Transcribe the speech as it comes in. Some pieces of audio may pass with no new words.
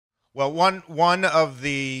Well, one of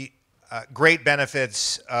the great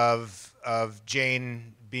benefits of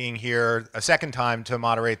Jane being here a second time to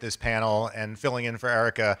moderate this panel and filling in for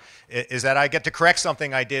Erica is that I get to correct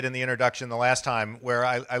something I did in the introduction the last time, where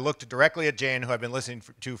I looked directly at Jane, who I've been listening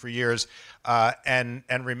to for years, and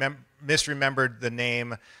misremembered the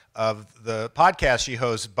name of the podcast she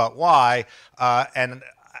hosts, But Why, and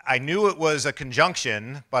I knew it was a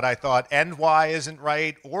conjunction, but I thought and why isn't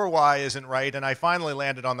right or why isn't right, and I finally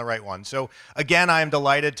landed on the right one. So again, I am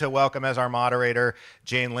delighted to welcome as our moderator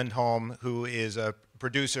Jane Lindholm, who is a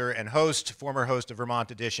producer and host, former host of Vermont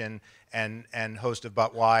Edition, and host of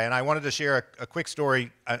But Why. And I wanted to share a quick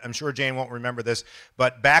story. I'm sure Jane won't remember this,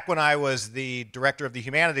 but back when I was the director of the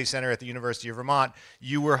Humanities Center at the University of Vermont,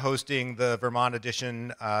 you were hosting the Vermont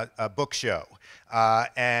Edition book show.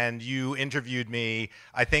 And you interviewed me,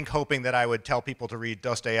 I think hoping that I would tell people to read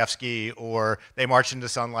Dostoevsky or They Marched into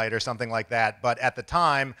Sunlight or something like that. But at the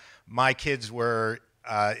time, my kids were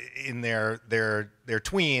in their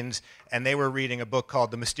tweens, and they were reading a book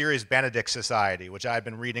called The Mysterious Benedict Society, which I've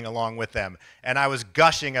been reading along with them. And I was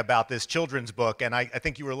gushing about this children's book, and I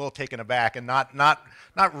think you were a little taken aback and not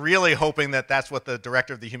really hoping that that's what the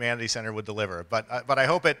director of the Humanities Center would deliver. But I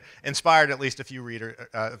hope it inspired at least a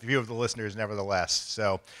few of the listeners nevertheless.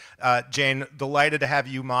 So Jane, delighted to have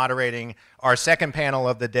you moderating our second panel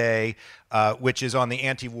of the day, which is on the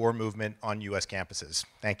anti-war movement on U.S. campuses.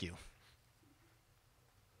 Thank you.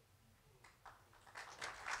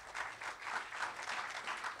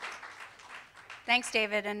 Thanks,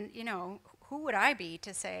 David. And, you know, who would I be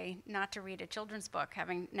to say not to read a children's book,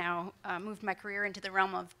 having now moved my career into the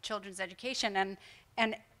realm of children's education?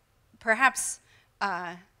 And perhaps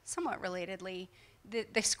somewhat relatedly,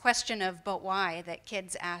 this question of but why that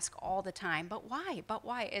kids ask all the time. But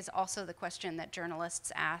why is also the question that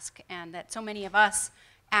journalists ask and that so many of us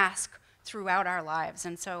ask throughout our lives.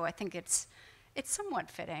 And so I think it's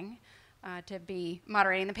somewhat fitting to be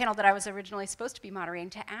moderating the panel that I was originally supposed to be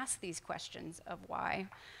moderating, to ask these questions of why.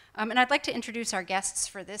 And I'd like to introduce our guests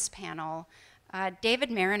for this panel.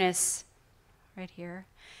 David Maraniss, right here,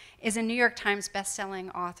 is a New York Times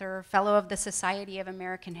bestselling author, fellow of the Society of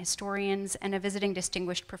American Historians, and a visiting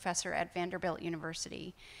distinguished professor at Vanderbilt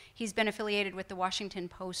University. He's been affiliated with the Washington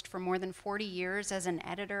Post for more than 40 years as an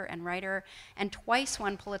editor and writer, and twice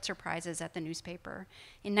won Pulitzer Prizes at the newspaper.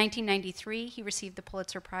 In 1993, he received the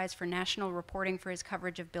Pulitzer Prize for national reporting for his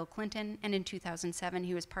coverage of Bill Clinton, and in 2007,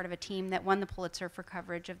 he was part of a team that won the Pulitzer for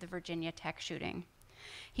coverage of the Virginia Tech shooting.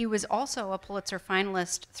 He was also a Pulitzer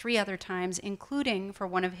finalist 3 other times, including for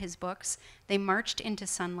one of his books, They Marched into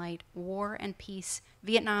Sunlight, War and Peace,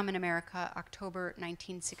 Vietnam and America, October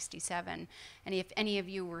 1967. And if any of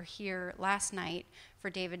you were here last night for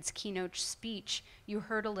David's keynote speech, you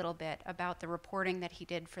heard a little bit about the reporting that he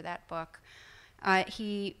did for that book.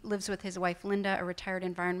 He lives with his wife, Linda, a retired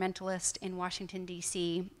environmentalist in Washington,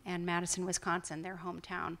 D.C., and Madison, Wisconsin, their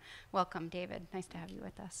hometown. Welcome, David. Nice to have you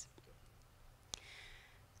with us.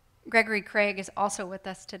 Gregory Craig is also with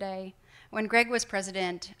us today. When Greg was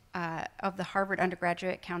president of the Harvard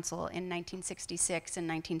Undergraduate Council in 1966 and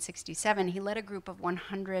 1967, he led a group of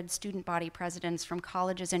 100 student body presidents from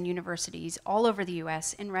colleges and universities all over the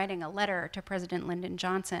US in writing a letter to President Lyndon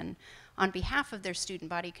Johnson on behalf of their student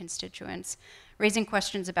body constituents, raising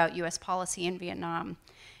questions about US policy in Vietnam.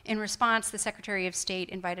 In response, the Secretary of State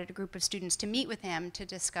invited a group of students to meet with him to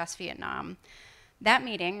discuss Vietnam. That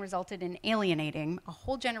meeting resulted in alienating a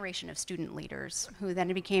whole generation of student leaders who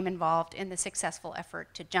then became involved in the successful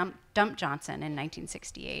effort to dump Johnson in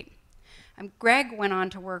 1968. Greg went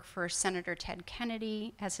on to work for Senator Ted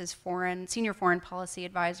Kennedy as his senior foreign policy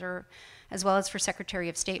advisor, as well as for Secretary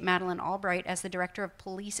of State Madeleine Albright as the director of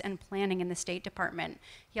police and planning in the State Department.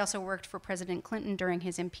 He also worked for President Clinton during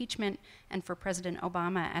his impeachment and for President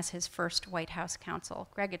Obama as his first White House counsel.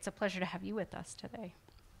 Greg, it's a pleasure to have you with us today.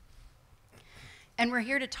 And we're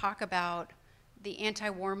here to talk about the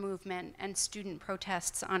anti-war movement and student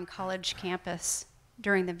protests on college campus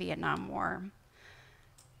during the Vietnam War.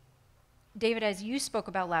 David, as you spoke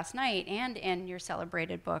about last night and in your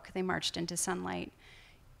celebrated book, They Marched into Sunlight,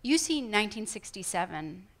 you see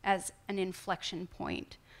 1967 as an inflection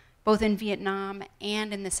point, both in Vietnam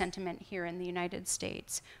and in the sentiment here in the United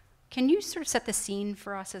States. Can you sort of set the scene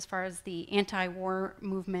for us as far as the anti-war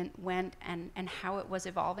movement went and how it was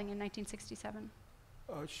evolving in 1967?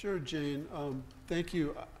 Sure, Jane. Thank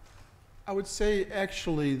you. I would say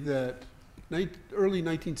actually that early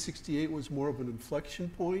 1968 was more of an inflection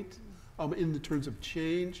point in the terms of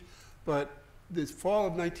change, but the fall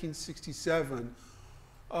of 1967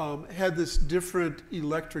 had this different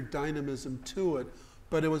electric dynamism to it,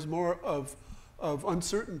 but it was more of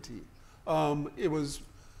uncertainty. It was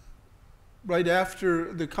right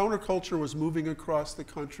after the counterculture was moving across the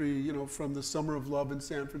country, you know, from the Summer of Love in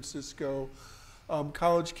San Francisco,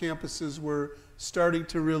 college campuses were starting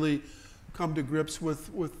to really come to grips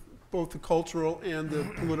with both the cultural and the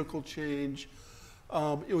political change.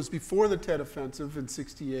 It was before the Tet Offensive in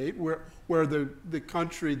 '68, where the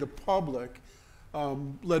country, the public,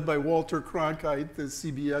 led by Walter Cronkite, the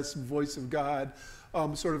CBS voice of God,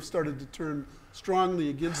 sort of started to turn strongly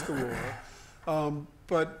against the war.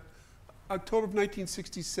 But October of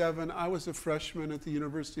 1967, I was a freshman at the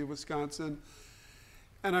University of Wisconsin,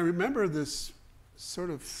 and I remember this sort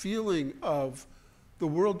of feeling of the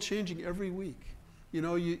world changing every week. You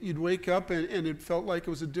know, you'd wake up and it felt like it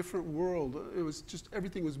was a different world. It was just,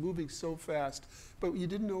 everything was moving so fast, but you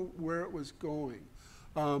didn't know where it was going.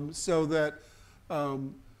 So that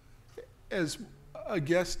as a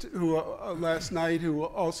guest who last night, who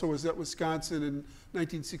also was at Wisconsin in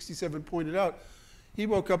 1967, pointed out, he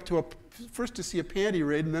woke up to first to see a panty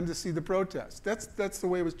raid and then to see the protest. That's the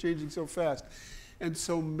way it was changing so fast. And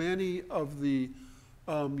so many of the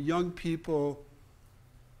young people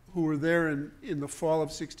who were there in the fall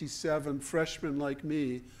of '67, freshmen like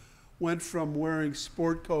me, went from wearing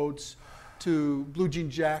sport coats to blue jean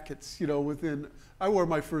jackets, you know, I wore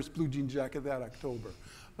my first blue jean jacket that October.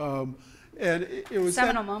 And it was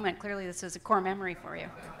seminal moment. Clearly this was a core memory for you.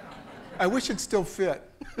 I wish it still fit.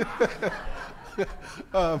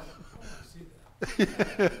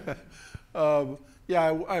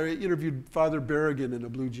 Yeah, I interviewed Father Berrigan in a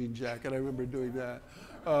blue jean jacket. I remember doing that.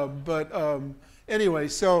 Anyway,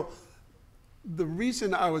 so the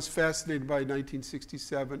reason I was fascinated by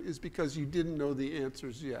 1967 is because you didn't know the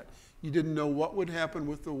answers yet. You didn't know what would happen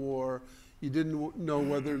with the war. You didn't know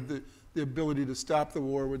whether the ability to stop the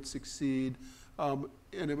war would succeed. And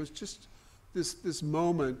it was just this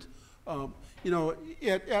moment. You know,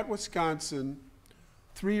 at Wisconsin,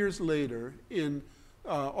 3 years later, in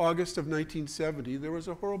August of 1970, there was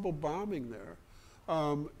a horrible bombing there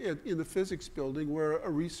in the physics building where a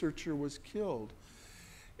researcher was killed.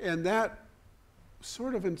 And that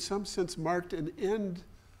sort of, in some sense, marked an end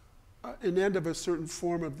of a certain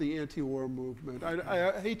form of the anti-war movement.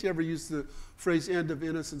 I hate to ever use the phrase end of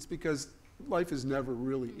innocence because life is never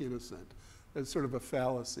really innocent. It's sort of a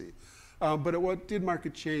fallacy. But it did mark a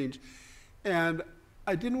change. And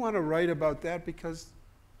I didn't want to write about that because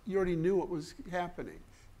you already knew what was happening.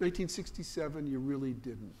 1967, you really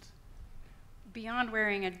didn't. Beyond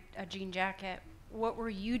wearing a jean jacket, what were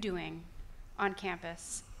you doing on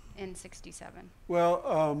campus in '67?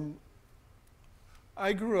 Well,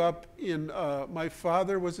 I grew up my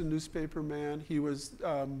father was a newspaper man. He was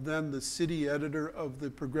then the city editor of the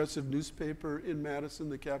progressive newspaper in Madison,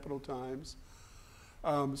 the Capital Times.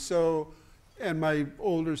 And my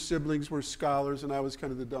older siblings were scholars, and I was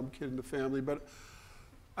kind of the dumb kid in the family. But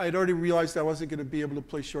I had already realized I wasn't going to be able to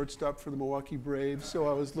play shortstop for the Milwaukee Braves, so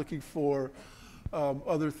I was looking for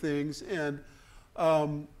other things.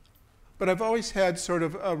 But I've always had sort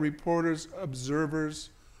of a reporter's,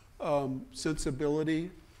 observer's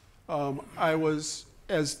sensibility. I was,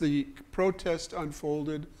 as the protest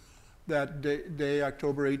unfolded that day,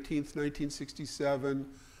 October 18th, 1967,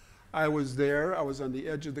 I was there. I was on the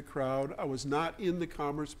edge of the crowd. I was not in the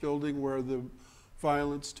Commerce Building where the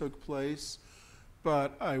violence took place,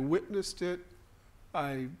 but I witnessed it.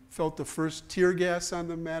 I felt the first tear gas on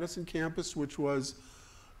the Madison campus, which was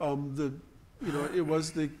it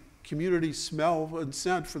was the community smell and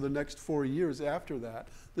scent for the next 4 years after that.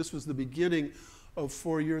 This was the beginning of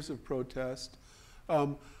 4 years of protest.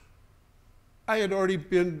 I had already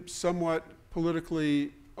been somewhat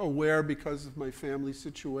politically aware because of my family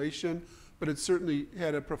situation, but it certainly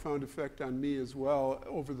had a profound effect on me as well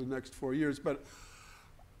over the next 4 years. But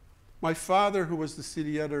my father, who was the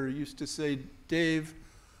city editor, used to say, "Dave,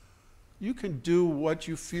 you can do what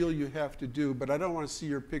you feel you have to do, but I don't want to see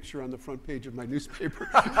your picture on the front page of my newspaper."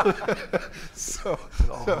 so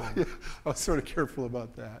yeah, I was sort of careful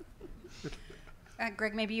about that.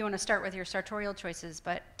 Greg, maybe you want to start with your sartorial choices,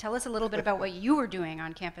 but tell us a little bit about what you were doing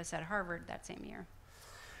on campus at Harvard that same year.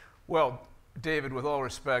 Well, David, with all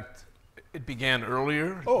respect, it began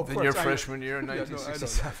earlier than your freshman year in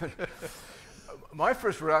 1967. My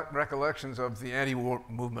first recollections of the anti-war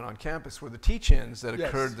movement on campus were the teach-ins that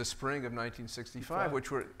occurred the spring of 1965,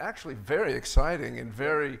 which were actually very exciting and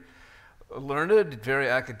very learned, very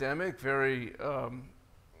academic, very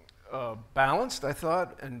balanced, I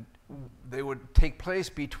thought, and they would take place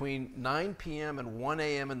between 9 p.m. and 1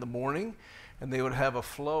 a.m. in the morning, and they would have a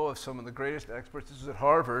flow of some of the greatest experts. This was at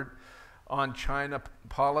Harvard, on China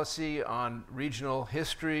policy, on regional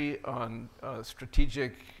history, on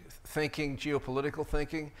strategic thinking, geopolitical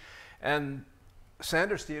thinking. And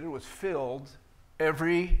Sanders Theater was filled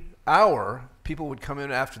every hour. People would come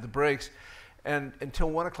in after the breaks and until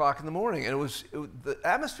 1 o'clock in the morning. And the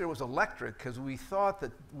atmosphere was electric because we thought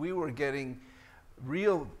that we were getting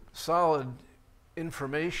real solid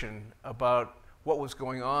information about what was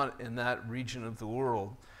going on in that region of the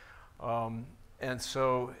world. And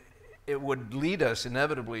so it would lead us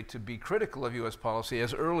inevitably to be critical of US policy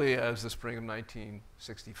as early as the spring of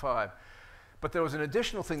 1965. But there was an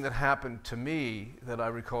additional thing that happened to me that I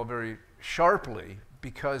recall very sharply,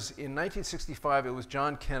 because in 1965 it was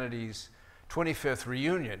John Kennedy's 25th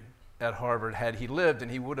reunion at Harvard. Had he lived,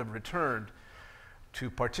 and he would have returned to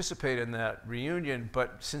participate in that reunion,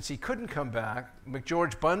 but since he couldn't come back,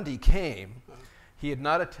 McGeorge Bundy came. He had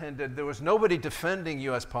not attended. There was nobody defending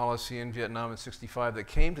US policy in Vietnam in '65 that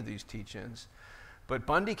came to these teach-ins. But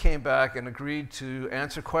Bundy came back and agreed to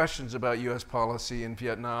answer questions about US policy in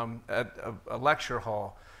Vietnam at a lecture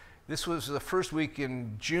hall. This was the first week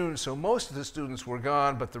in June, so most of the students were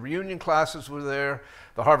gone, but the reunion classes were there,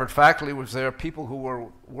 the Harvard faculty was there, people who were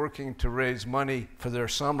working to raise money for their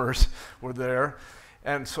summers were there.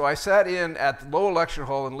 And so I sat in at the Lowell Lecture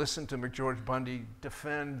Hall and listened to McGeorge Bundy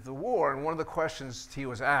defend the war. And one of the questions he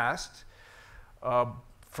was asked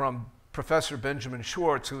from Professor Benjamin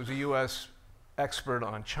Schwartz, who was a US expert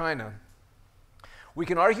on China. We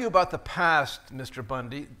can argue about the past, Mr.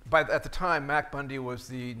 Bundy. At the time, Mac Bundy was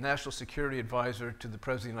the National Security Advisor to the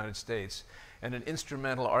President of the United States and an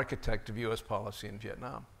instrumental architect of US policy in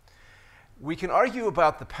Vietnam. We can argue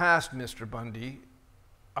about the past, Mr. Bundy.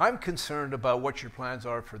 I'm concerned about what your plans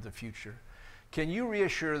are for the future. Can you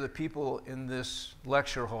reassure the people in this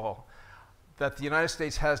lecture hall that the United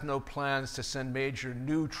States has no plans to send major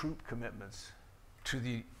new troop commitments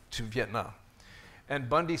to Vietnam? And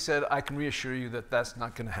Bundy said, I can reassure you that that's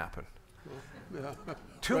not going to happen. Yeah.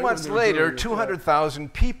 2 months later,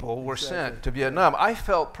 200,000 people were sent to Vietnam. I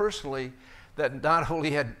felt personally that not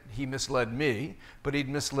only had he misled me, but he'd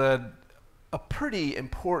misled a pretty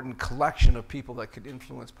important collection of people that could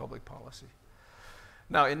influence public policy.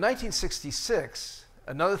 Now, in 1966,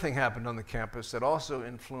 another thing happened on the campus that also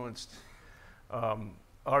influenced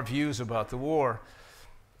our views about the war.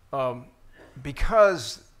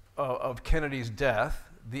 Because of Kennedy's death,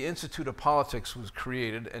 the Institute of Politics was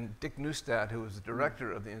created, and Dick Neustadt, who was the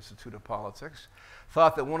director of the Institute of Politics,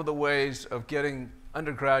 thought that one of the ways of getting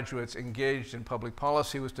undergraduates engaged in public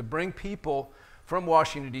policy was to bring people from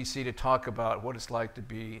Washington, D.C. to talk about what it's like to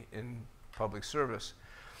be in public service.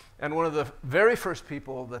 And one of the very first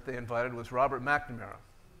people that they invited was Robert McNamara.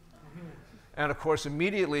 And of course,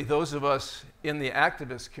 immediately, those of us in the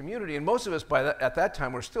activist community, and most of us at that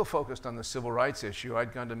time were still focused on the civil rights issue.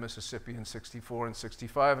 I'd gone to Mississippi in '64 and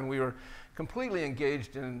 '65, and we were completely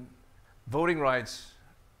engaged in voting rights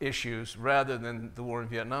issues rather than the war in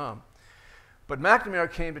Vietnam. But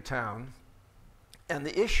McNamara came to town, and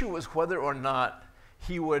the issue was whether or not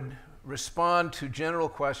he would respond to general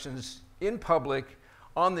questions in public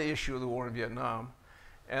on the issue of the war in Vietnam.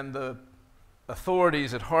 And the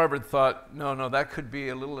authorities at Harvard thought, no, that could be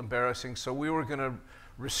a little embarrassing, so we were going to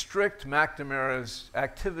restrict McNamara's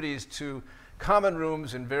activities to common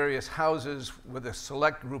rooms in various houses with a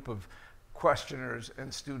select group of questioners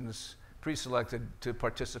and students pre-selected to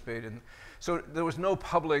participate in. So there was no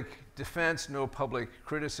public defense, no public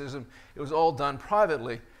criticism. It was all done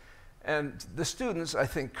privately. And the students, I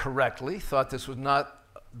think correctly, thought this was not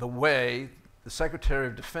the way the Secretary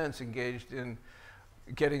of Defense engaged in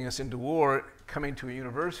getting us into war, coming to a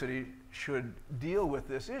university, should deal with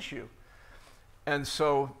this issue. And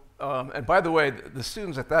so, and by the way, the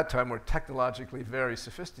students at that time were technologically very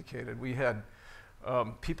sophisticated. We had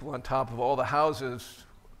people on top of all the houses,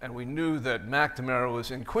 and we knew that McNamara was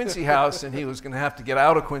in Quincy House and he was going to have to get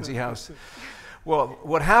out of Quincy House. Well,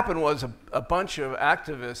 what happened was a bunch of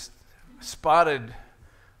activists spotted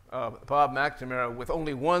Bob McNamara with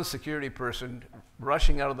only one security person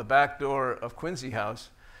rushing out of the back door of Quincy House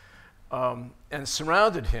and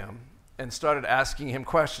surrounded him and started asking him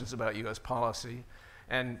questions about US policy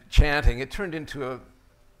and chanting. It turned into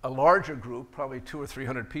a larger group, probably 200 or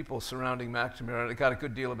 300 people surrounding McNamara. It got a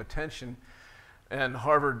good deal of attention, and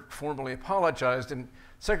Harvard formally apologized. And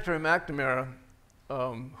Secretary McNamara,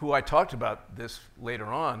 who I talked about this later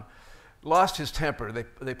on, lost his temper.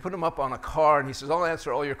 They put him up on a car, and he says, I'll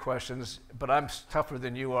answer all your questions, but I'm tougher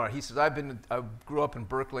than you are. He says, I grew up in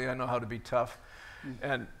Berkeley. I know how to be tough.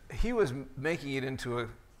 And he was making it into a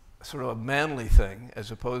sort of a manly thing,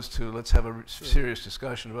 as opposed to let's have a serious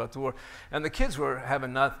discussion about the war. And the kids were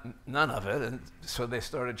having none of it, and so they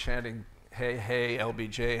started chanting, hey, hey,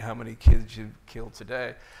 LBJ, how many kids you killed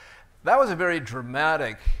today? That was a very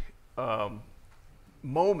dramatic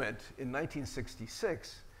moment in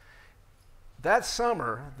 1966, that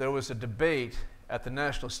summer there was a debate at the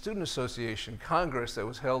National Student Association Congress that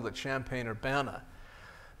was held at Champaign-Urbana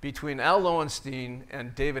between Al Lowenstein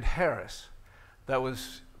and David Harris. That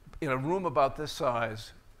was in a room about this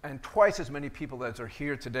size, and twice as many people as are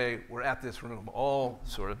here today were at this room, all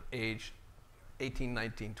sort of age 18,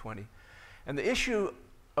 19, 20. And the issue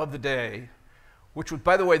of the day, which was,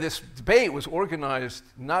 by the way, this debate was organized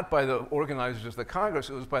not by the organizers of the Congress,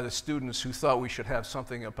 it was by the students who thought we should have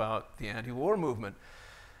something about the anti-war movement.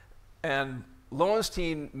 And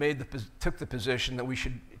Lowenstein took the position that we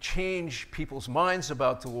should change people's minds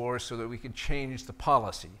about the war so that we could change the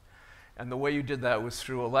policy. And the way you did that was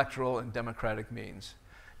through electoral and democratic means.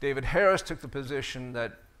 David Harris took the position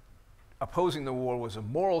that opposing the war was a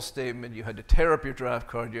moral statement. You had to tear up your draft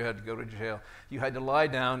card, you had to go to jail, you had to lie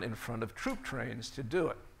down in front of troop trains to do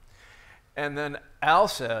it. And then Al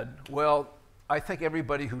said, well, I think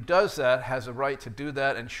everybody who does that has a right to do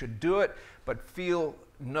that and should do it, but feel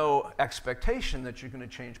no expectation that you're going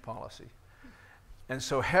to change policy. And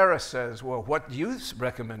so Harris says, well, what do you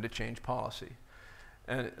recommend to change policy?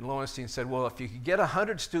 And Lowenstein said, well, if you could get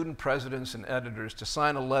 100 student presidents and editors to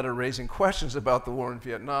sign a letter raising questions about the war in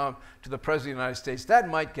Vietnam to the President of the United States, that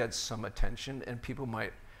might get some attention and people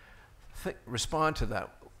might respond to that.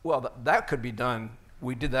 Well, that could be done.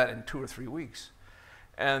 We did that in 2 or 3 weeks.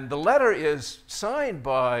 And the letter is signed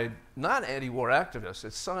by not anti-war activists,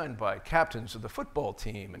 it's signed by captains of the football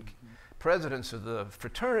team and presidents of the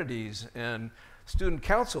fraternities and student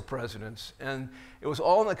council presidents, and it was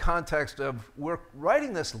all in the context of we're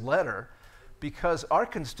writing this letter because our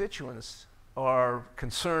constituents are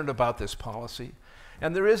concerned about this policy,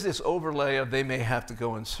 and there is this overlay of they may have to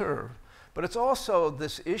go and serve. But it's also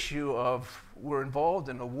this issue of we're involved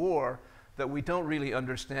in a war that we don't really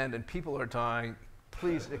understand and people are dying,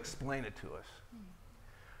 please explain it to us.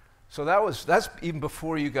 So that's even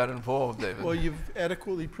before you got involved, David. Well, you've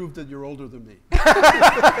adequately proved that you're older than me.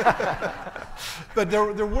 But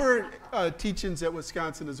there were teach-ins at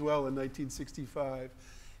Wisconsin as well in 1965.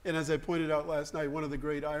 And as I pointed out last night, one of the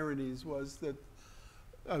great ironies was that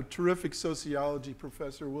a terrific sociology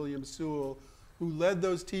professor, William Sewell, who led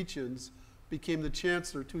those teach-ins, became the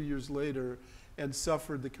chancellor 2 years later and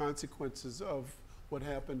suffered the consequences of what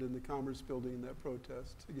happened in the Commerce Building in that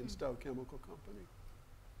protest against Dow Chemical Company.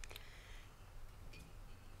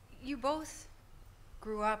 You both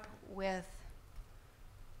grew up with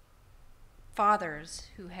fathers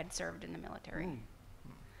who had served in the military.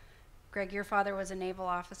 Greg, your father was a naval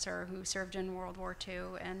officer who served in World War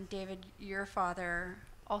II, and David, your father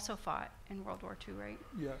also fought in World War II, right?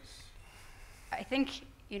 Yes. I think,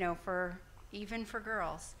 you know, even for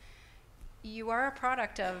girls, you are a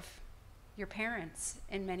product of your parents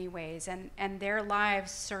in many ways, and their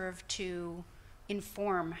lives serve to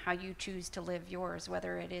inform how you choose to live yours,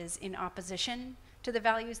 whether it is in opposition to the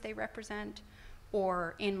values they represent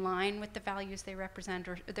or in line with the values they represent,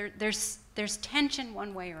 or there's tension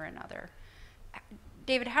one way or another.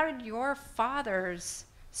 David, how did your father's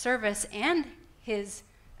service and his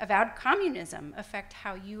avowed communism affect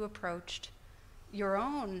how you approached your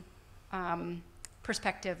own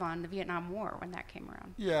perspective on the Vietnam War when that came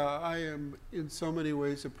around? Yeah, I am in so many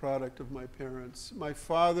ways a product of my parents. My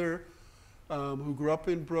father, who grew up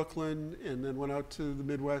in Brooklyn and then went out to the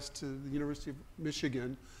Midwest to the University of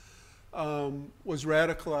Michigan, was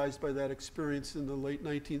radicalized by that experience in the late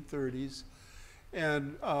 1930s.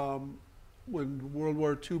 And when World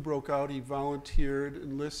War II broke out, he volunteered,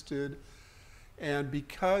 enlisted, and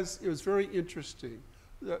because it was very interesting,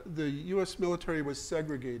 the US military was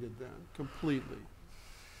segregated then completely.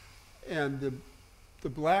 And the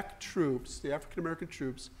black troops, the African American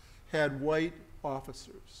troops, had white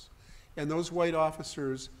officers. And those white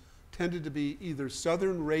officers tended to be either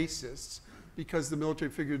Southern racists, because the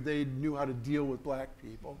military figured they knew how to deal with black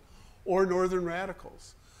people, or Northern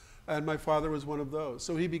radicals. And my father was one of those.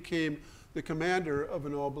 So he became the commander of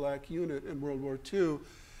an all-black unit in World War II.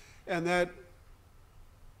 And that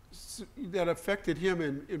affected him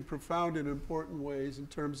in profound and important ways in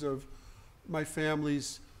terms of my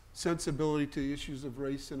family's sensibility to issues of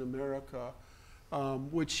race in America,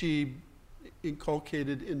 which he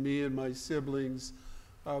inculcated in me and my siblings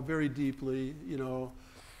very deeply. You know,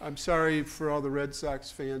 I'm sorry for all the Red Sox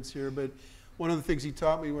fans here, but one of the things he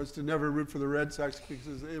taught me was to never root for the Red Sox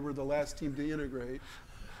because they were the last team to integrate.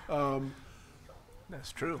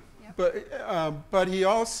 That's true. Yep. But he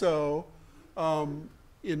also,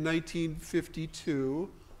 in 1952,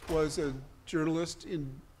 was a journalist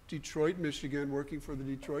in Detroit, Michigan, working for the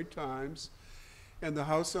Detroit Times. And the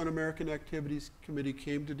House Un-American Activities Committee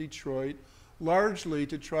came to Detroit largely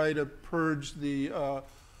to try to purge the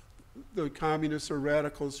communists or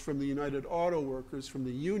radicals from the United Auto Workers, from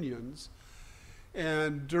the unions.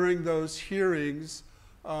 And during those hearings,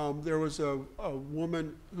 there was a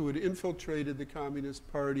woman who had infiltrated the Communist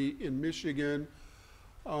Party in Michigan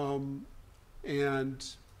and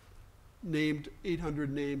named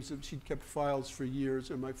 800 names. She'd kept files for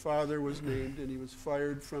years, and my father was named, and he was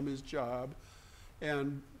fired from his job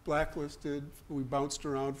and blacklisted. We bounced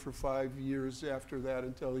around for 5 years after that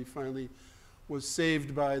until he finally was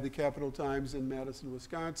saved by the Capital Times in Madison,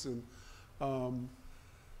 Wisconsin.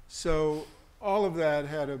 So all of that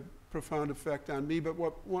had a profound effect on me. But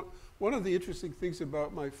one of the interesting things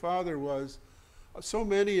about my father was so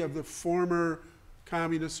many of the former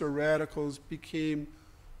communists or radicals became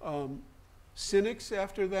cynics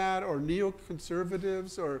after that, or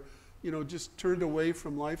neoconservatives, or just turned away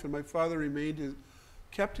from life. And my father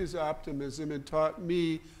kept his optimism and taught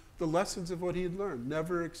me the lessons of what he had learned.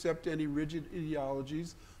 Never accept any rigid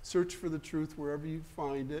ideologies. Search for the truth wherever you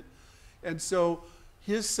find it. And so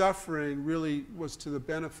his suffering really was to the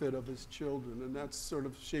benefit of his children, and that's sort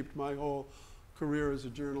of shaped my whole career as a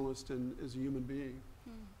journalist and as a human being.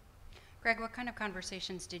 Greg, what kind of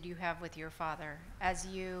conversations did you have with your father as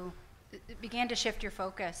you began to shift your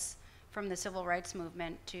focus from the civil rights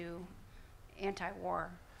movement to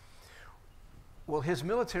anti-war? Well, his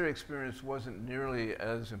military experience wasn't nearly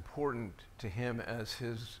as important to him as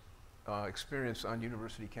his experience on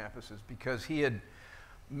university campuses, because he had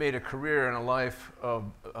made a career and a life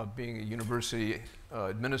of being a university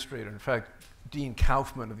administrator. In fact, Dean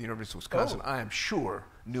Kaufman of the University of Wisconsin, I am sure,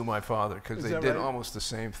 knew my father, because they did almost the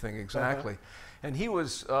same thing exactly. And he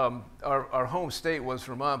was, our home state was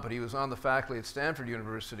Vermont, but he was on the faculty at Stanford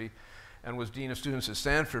University and was Dean of Students at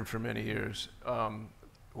Stanford for many years,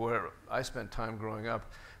 where I spent time growing up.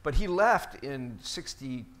 But he left in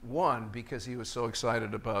 '61 because he was so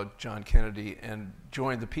excited about John Kennedy and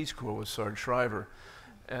joined the Peace Corps with Sarge Shriver.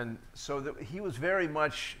 And so he was very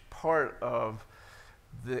much part of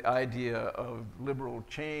the idea of liberal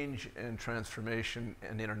change and transformation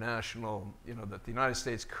and international, that the United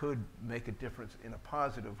States could make a difference in a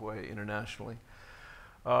positive way internationally.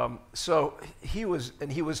 So he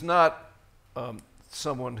was not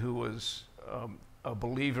someone who was a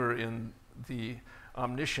believer in the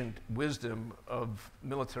omniscient wisdom of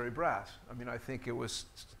military brass. I mean, I think it was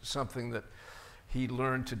something that he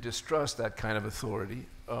learned to distrust that kind of authority.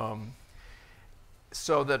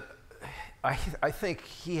 So that I think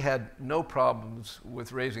he had no problems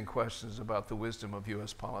with raising questions about the wisdom of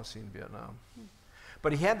U.S. policy in Vietnam.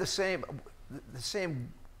 But he had the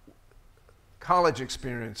same college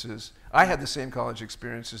experiences. I had the same college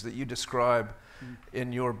experiences that you describe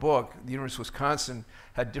in your book. The University of Wisconsin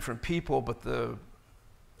had different people, but the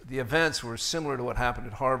events were similar to what happened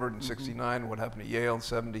at Harvard in '69, what happened at Yale in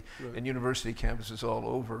 '70, and university campuses all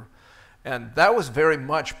over. And that was very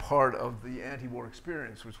much part of the anti-war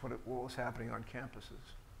experience, was what was happening on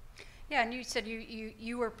campuses. Yeah, and you said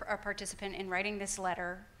you were a participant in writing this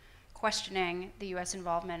letter questioning the U.S.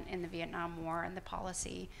 involvement in the Vietnam War and the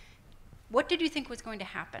policy. What did you think was going to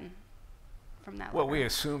happen from that letter? Well, we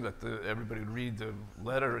assumed that everybody would read the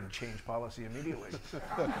letter and change policy immediately.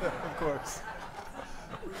 Of course.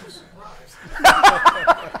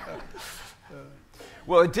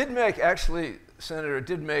 Well, it did make, actually, Senator, it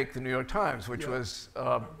did make the New York Times, which was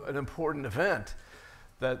an important event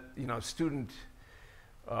that, student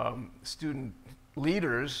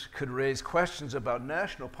leaders could raise questions about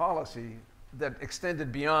national policy that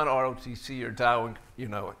extended beyond ROTC or Dow,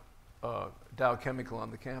 Dow Chemical on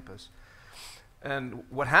the campus. And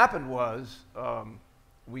what happened was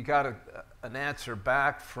we got an answer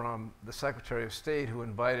back from the Secretary of State, who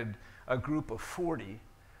invited a group of 40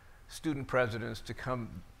 student presidents to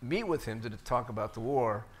come meet with him to talk about the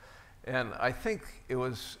war. And I think it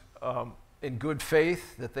was in good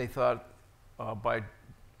faith that they thought by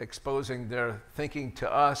exposing their thinking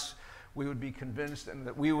to us, we would be convinced and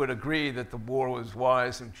that we would agree that the war was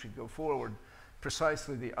wise and should go forward.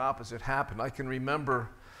 Precisely the opposite happened. I can remember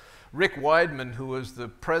Rick Weidman, who was the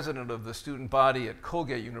president of the student body at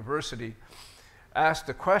Colgate University, asked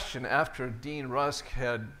a question after Dean Rusk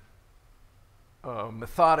had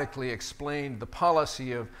methodically explained the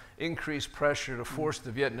policy of increased pressure to force the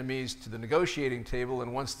Vietnamese to the negotiating table,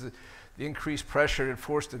 and once the increased pressure had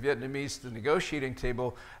forced the Vietnamese to the negotiating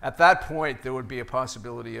table, at that point there would be a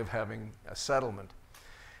possibility of having a settlement.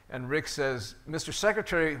 And Rick says, "Mr.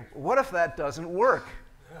 Secretary, what if that doesn't work?"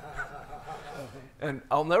 And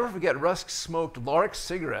I'll never forget, Rusk smoked Lark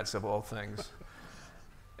cigarettes, of all things.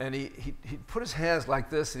 And he put his hands like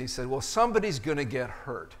this and he said, "Well, somebody's going to get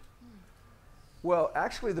hurt." Well,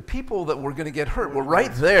 actually, the people that were going to get hurt were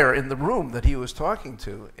right there in the room that he was talking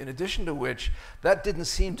to, in addition to which, that didn't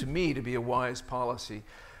seem to me to be a wise policy.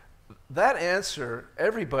 That answer,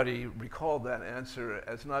 everybody recalled that answer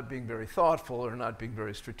as not being very thoughtful or not being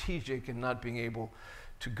very strategic and not being able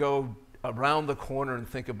to go around the corner and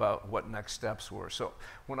think about what next steps were. So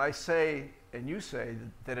when I say, and you say,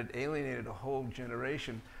 that it alienated a whole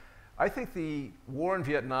generation, I think the war in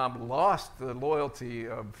Vietnam lost the loyalty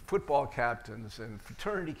of football captains and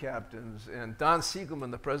fraternity captains and Don Siegelman,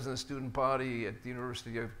 the president of the student body at the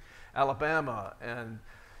University of Alabama, and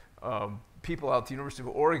people out at the University of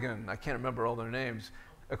Oregon. I can't remember all their names.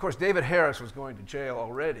 Of course, David Harris was going to jail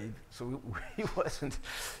already, so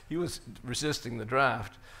he was resisting the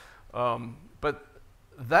draft. But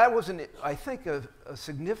that was, I think, a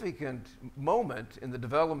significant moment in the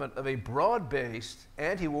development of a broad-based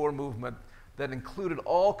anti-war movement that included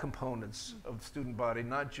all components of the student body,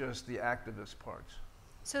 not just the activist parts.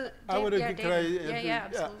 So, I would agree,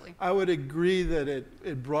 absolutely. I would agree that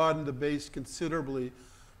it broadened the base considerably.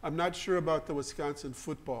 I'm not sure about the Wisconsin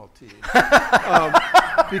football team.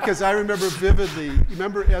 Because I remember vividly, you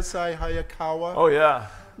remember S.I. Hayakawa? Oh, yeah.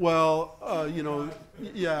 Well, you know,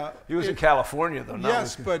 yeah. He was in California, though.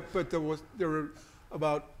 Yes, but there were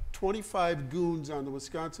about 25 goons on the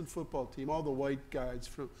Wisconsin football team, all the white guys,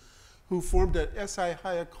 who formed an S.I.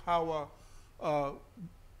 Hayakawa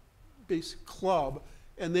based club,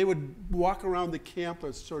 and they would walk around the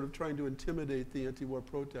campus sort of trying to intimidate the anti-war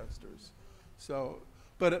protesters. So,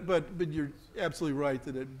 but you're absolutely right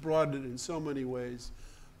that it broadened it in so many ways.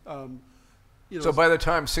 You know, so by the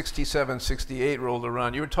time 67, 68 rolled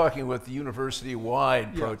around, you were talking with the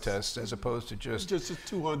university-wide protests as opposed to just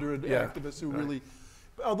 200 activists who really,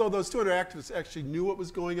 although those 200 activists actually knew what was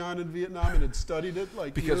going on in Vietnam and had studied it,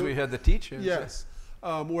 like because we had the teachings. Yes,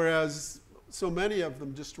 whereas so many of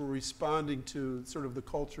them just were responding to sort of the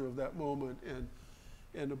culture of that moment,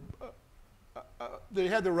 and they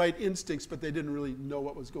had the right instincts, but they didn't really know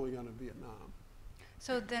what was going on in Vietnam.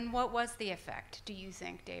 So then what was the effect, do you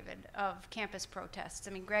think, David, of campus protests?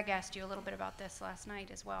 I mean, Greg asked you a little bit about this last night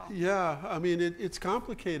as well. Yeah, I mean, it's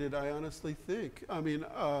complicated, I honestly think. I mean,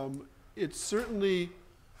 it certainly,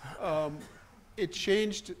 it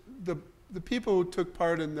changed, the people who took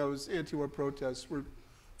part in those anti-war protests were,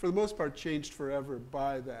 for the most part, changed forever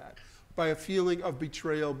by that, by a feeling of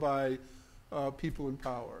betrayal by people in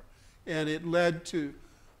power. And it led to,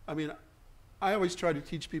 I mean, I always try to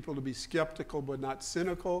teach people to be skeptical but not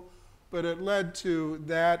cynical, but it led to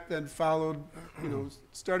that, then followed, you know,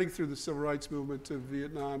 starting through the civil rights movement to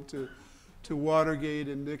Vietnam to Watergate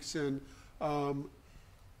and Nixon.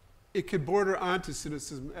 It could border onto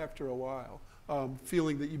cynicism after a while,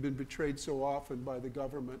 feeling that you've been betrayed so often by the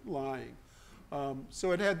government lying.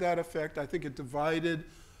 So it had that effect. I think it divided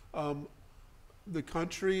the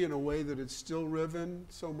country in a way that it's still riven.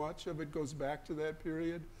 So much of it goes back to that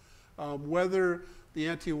period. Whether the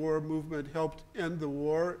anti-war movement helped end the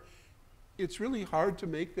war, it's really hard to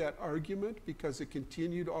make that argument because it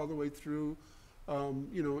continued all the way through,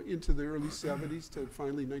 you know, into the early 70s to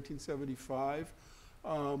finally 1975.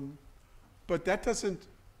 But that doesn't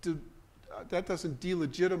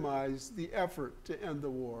delegitimize the effort to end the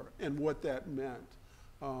war and what that meant.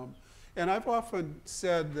 And I've often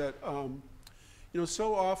said that, you know,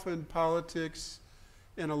 so often politics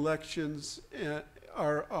and elections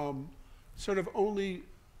are sort of only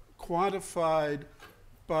quantified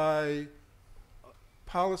by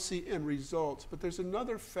policy and results. But there's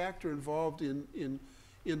another factor involved in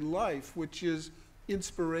life, which is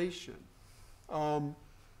inspiration. And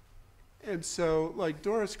so, like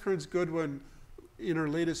Doris Kearns Goodwin, in her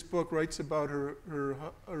latest book, writes about her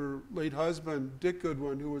late husband, Dick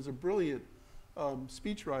Goodwin, who was a brilliant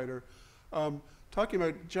speechwriter, talking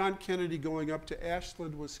about John Kennedy going up to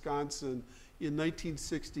Ashland, Wisconsin in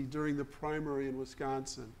 1960 during the primary in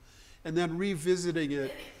Wisconsin, and then revisiting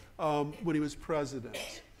it when he was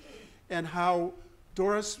president. And how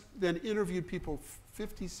Doris then interviewed people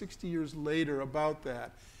 50, 60 years later about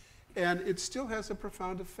that. And it still has a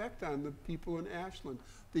profound effect on the people in Ashland,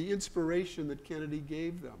 the inspiration that Kennedy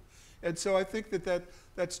gave them. And so I think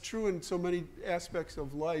that's true in so many aspects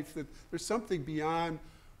of life, that there's something beyond,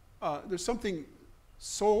 there's something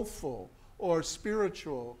soulful or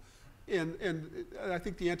spiritual. And I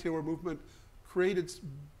think the anti-war movement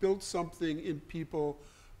built something in people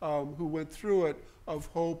who went through it of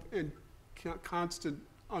hope and constant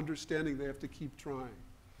understanding they have to keep trying.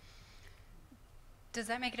 Does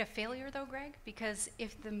that make it a failure, though, Greg? Because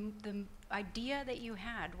if the idea that you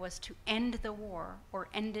had was to end the war or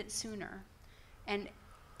end it sooner, and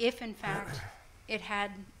if, in fact, it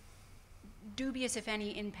had dubious, if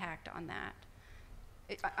any, impact on that,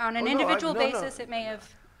 On an individual basis, it may have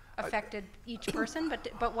affected each person,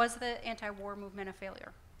 but was the anti-war movement a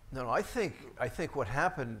failure? No, I think what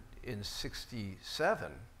happened in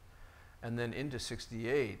 '67 and then into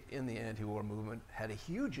 '68 in the anti-war movement had a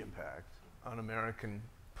huge impact on American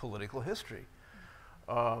political history.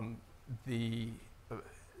 The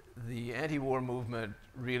anti-war movement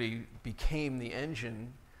really became the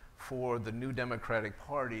engine for the new Democratic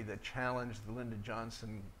Party that challenged the Lyndon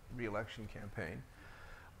Johnson re-election campaign.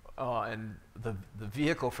 And the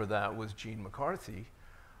vehicle for that was Gene McCarthy.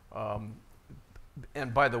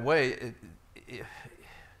 And by the way,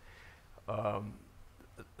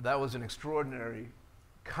 that was an extraordinary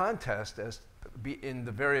contest in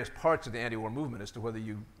the various parts of the anti-war movement as to whether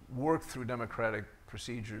you worked through democratic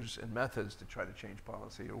procedures and methods to try to change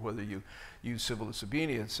policy or whether you use civil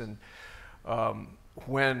disobedience. And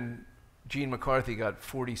when Gene McCarthy got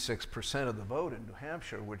 46% of the vote in New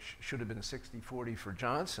Hampshire, which should have been 60-40 for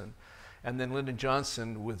Johnson, and then Lyndon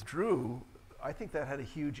Johnson withdrew, I think that had a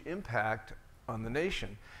huge impact on the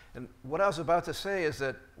nation. And what I was about to say is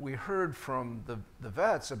that we heard from the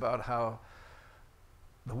vets about how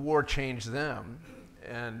the war changed them,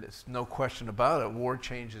 and it's no question about it, war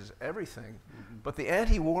changes everything. But the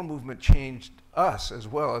anti-war movement changed us as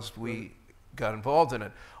well as we got involved in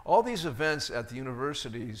it. All these events at the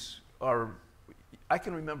universities I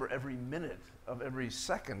can remember every minute of every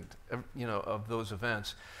second, of those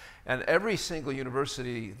events. And every single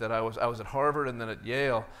university that I was at Harvard and then at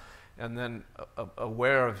Yale, and then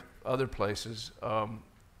aware of other places,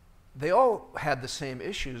 they all had the same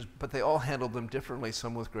issues, but they all handled them differently,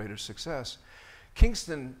 some with greater success.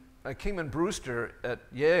 Kingman Brewster at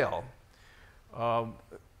Yale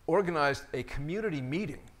organized a community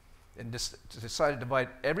meeting and decided to invite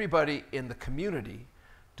everybody in the community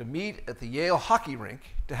to meet at the Yale hockey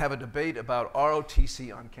rink to have a debate about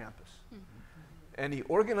ROTC on campus. And he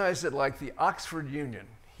organized it like the Oxford Union.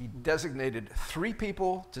 He designated 3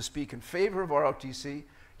 people to speak in favor of ROTC.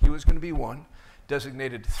 He was going to be one.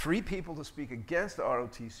 Designated 3 people to speak against the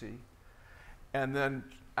ROTC. And then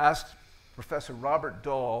asked Professor Robert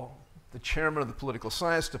Dahl, the chairman of the political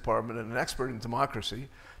science department and an expert in democracy,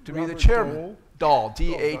 to be the chairman. Dahl,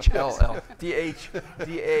 D-H-L-L.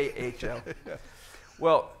 D-A-H-L.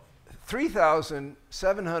 Well,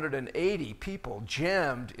 3,780 people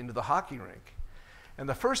jammed into the hockey rink. And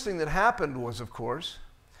the first thing that happened was, of course,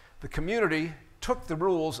 the community took the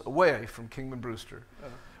rules away from Kingman Brewster.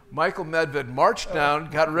 Michael Medved marched down,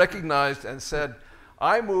 got recognized, and said,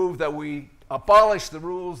 I move that we abolish the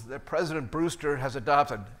rules that President Brewster has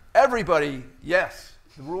adopted. Everybody, yes,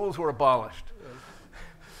 the rules were abolished.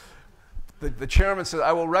 The chairman said,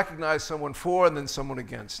 I will recognize someone for and then someone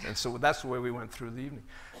against. And so that's the way we went through the evening.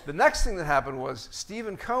 The next thing that happened was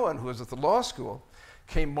Stephen Cohen, who was at the law school,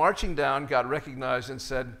 came marching down, got recognized, and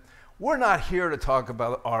said, we're not here to talk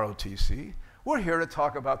about ROTC. We're here to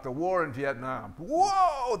talk about the war in Vietnam.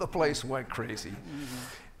 Whoa, the place went crazy.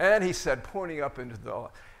 And he said, pointing up into the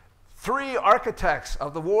 3 architects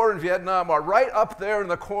of the war in Vietnam are right up there in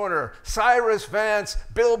the corner. Cyrus Vance,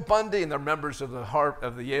 Bill Bundy, and they're members of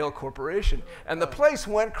the Yale Corporation. And the place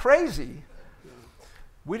went crazy.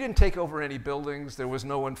 We didn't take over any buildings. There was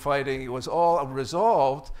no one fighting. It was all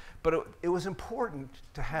resolved, but it was important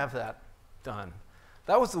to have that done.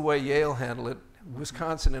 That was the way Yale handled it.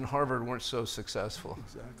 Wisconsin and Harvard weren't so successful.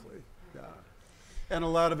 Exactly, yeah. And a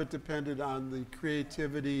lot of it depended on the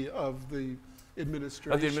creativity of the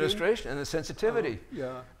administration. Of the administration and the sensitivity.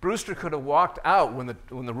 Yeah. Brewster could have walked out when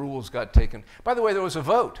the rules got taken. By the way, there was a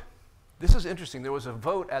vote. This is interesting. There was a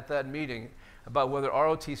vote at that meeting about whether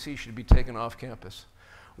ROTC should be taken off campus.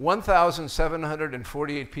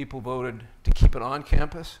 1,748 people voted to keep it on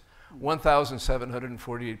campus.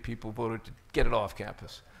 1,748 people voted to get it off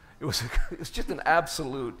campus. It was just an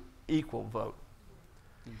absolute equal vote.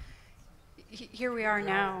 Here we are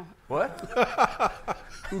now. What?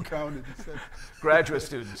 Who counted? Graduate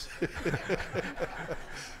students.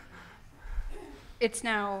 It's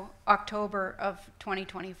now October of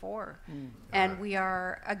 2024, and we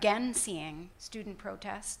are again seeing student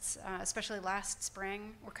protests, especially last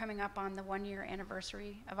spring. We're coming up on the 1-year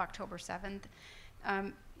anniversary of October 7th.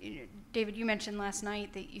 David, you mentioned last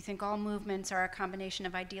night that you think all movements are a combination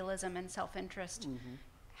of idealism and self-interest.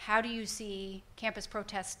 How do you see campus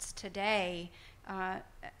protests today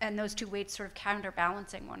and those two weights sort of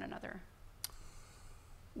counterbalancing one another?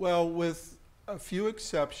 Well, with a few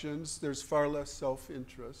exceptions, there's far less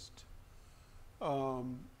self-interest.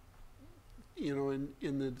 In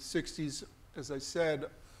the 60s, as I said,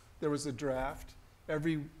 there was a draft.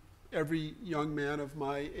 Every young man of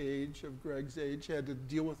my age, of Greg's age, had to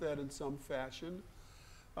deal with that in some fashion.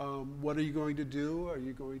 What are you going to do? Are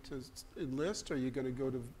you going to enlist? Are you going to go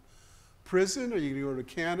to prison? Are you going to go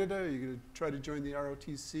to Canada? Are you going to try to join the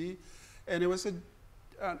ROTC? And it was a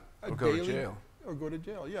or go to jail. Or go to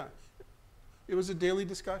jail, yeah. It was a daily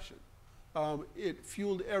discussion. It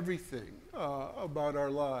fueled everything about our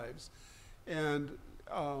lives. And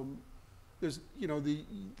there's, you know, the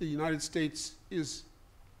United States is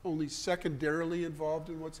only secondarily involved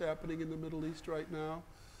in what's happening in the Middle East right now.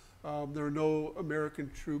 There are no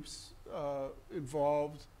American troops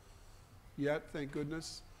involved yet, thank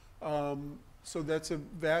goodness. So that's a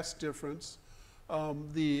vast difference.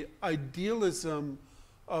 The idealism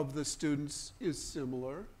of the students is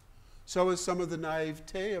similar. So is some of the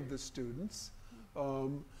naivete of the students.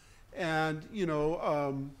 And, you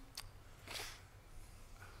know,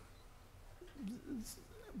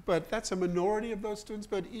 but that's a minority of those students.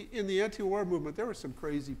 But in the anti-war movement, there were some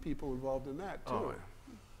crazy people involved in that, too. Oh,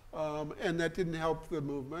 yeah. And that didn't help the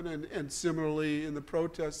movement. And similarly, in the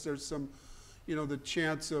protests, there's some, you know, the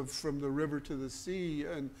chants of from the river to the sea,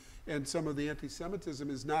 and some of the anti-Semitism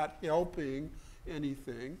is not helping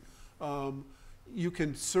anything. You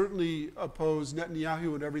can certainly oppose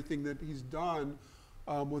Netanyahu and everything that he's done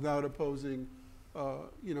without opposing,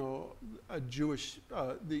 you know,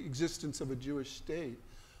 the existence of a Jewish state.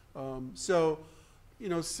 So, you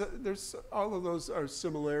know, there's all of those are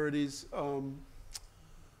similarities,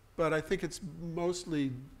 but I think it's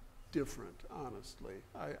mostly different, honestly.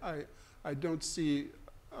 I don't see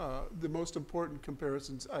the most important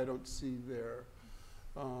comparisons. I don't see there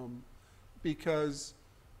because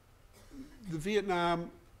the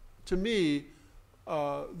Vietnam, to me,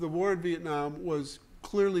 the war in Vietnam was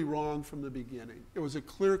clearly wrong from the beginning. It was a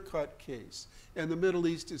clear-cut case. And the Middle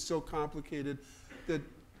East is so complicated that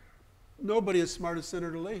nobody as smart as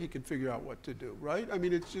Senator Leahy can figure out what to do, right? I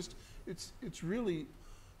mean, it's just, it's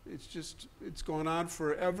gone on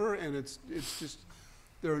forever, and it's just,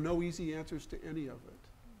 there are no easy answers to any of it.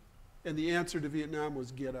 And the answer to Vietnam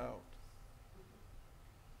was get out.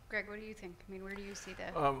 Greg, what do you think? I mean, where do you see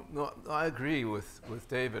that? No, I agree with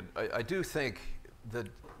David. I do think that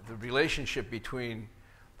the relationship between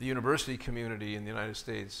the university community in the United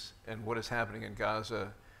States and what is happening in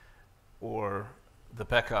Gaza or the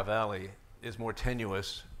Bekaa Valley is more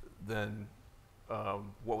tenuous than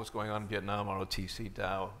what was going on in Vietnam, ROTC,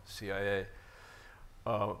 Dow, CIA,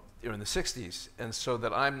 in the 60s. And so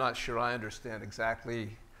that I'm not sure I understand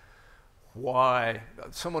exactly why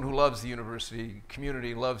someone who loves the university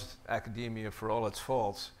community, loves academia for all its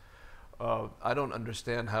faults, I don't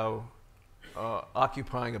understand how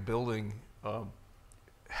occupying a building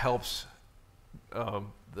helps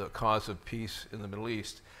the cause of peace in the Middle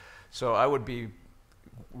East. So I would be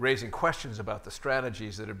raising questions about the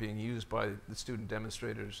strategies that are being used by the student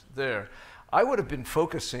demonstrators there. I would have been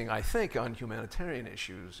focusing, I think, on humanitarian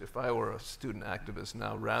issues if I were a student activist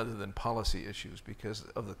now rather than policy issues because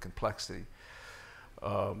of the complexity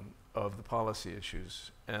of the policy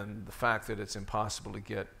issues and the fact that it's impossible to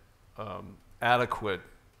get adequate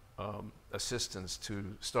assistance to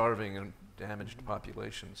starving and damaged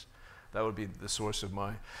populations. That would be the source of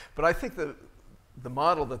my, but I think the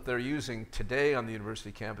model that they're using today on the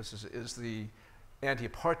university campuses is the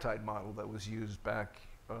anti-apartheid model that was used back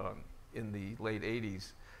in the late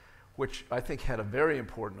 80s, which I think had a very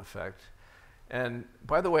important effect. And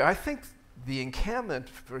by the way, I think the encampment,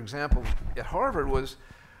 for example, at Harvard was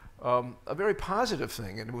a very positive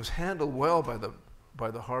thing, and it was handled well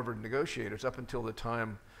by the Harvard negotiators up until the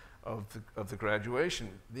time of the graduation.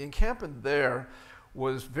 The encampment there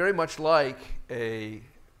was very much like a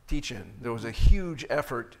teach-in. There was a huge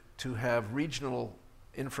effort to have regional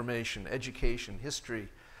information, education, history,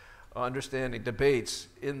 understanding, debates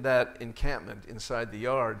in that encampment inside the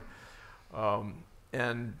yard.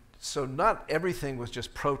 And so not everything was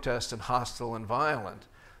just protest and hostile and violent.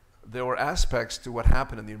 There were aspects to what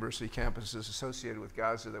happened in the university campuses associated with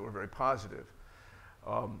Gaza that were very positive.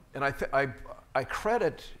 And I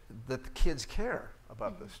credit that the kids care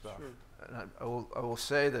about this stuff. Sure. And I will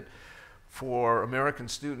say that for American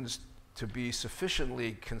students to be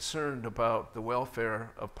sufficiently concerned about the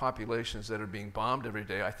welfare of populations that are being bombed every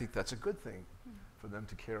day, I think that's a good thing for them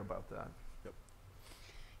to care about that. Yep.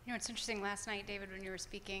 You know, it's interesting, last night, David, when you were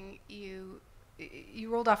speaking, you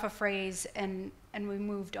rolled off a phrase and we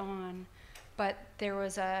moved on, but there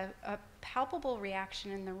was a palpable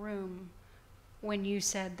reaction in the room when you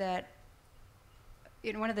said that,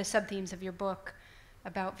 you know, one of the sub-themes of your book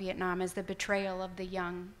about Vietnam is the betrayal of the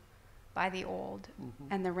young by the old,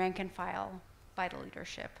 and the rank and file by the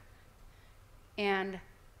leadership. And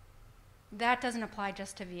that doesn't apply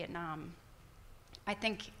just to Vietnam. I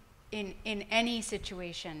think in any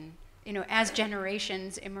situation, as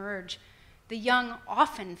generations emerge, the young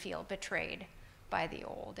often feel betrayed by the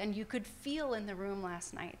old. And you could feel in the room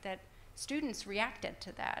last night that students reacted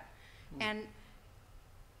to that. And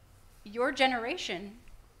your generation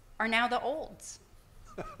are now the olds.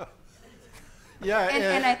 Yeah,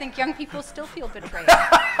 and I think young people still feel betrayed.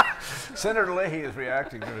 Senator Leahy is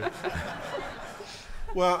reacting to it.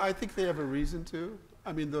 Well, I think they have a reason to.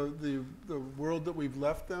 I mean, the world that we've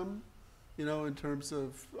left them, in terms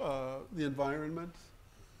of the environment.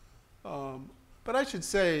 But I should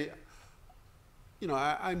say,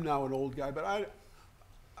 I'm now an old guy, but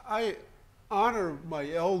I honor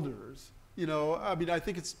my elders. I mean, I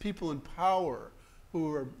think it's people in power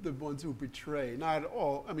who are the ones who betray, not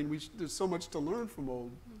all. I mean, there's so much to learn from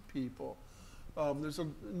old people. There's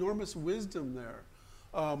an enormous wisdom there.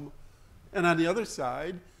 And on the other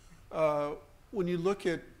side, when you look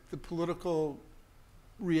at the political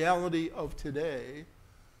reality of today,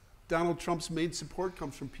 Donald Trump's main support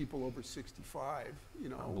comes from people over 65,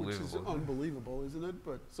 which is unbelievable, isn't it?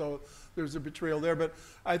 But so there's a betrayal there. But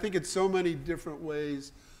I think in so many different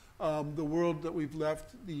ways, the world that we've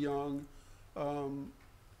left the young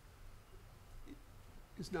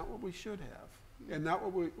is not what we should have, and not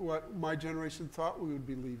what my generation thought we would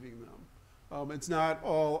be leaving them. It's not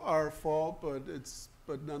all our fault, but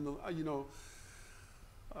nonetheless,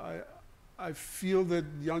 I feel that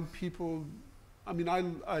young people. I mean,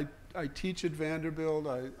 I teach at Vanderbilt.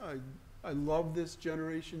 I love this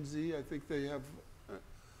Generation Z. I think they have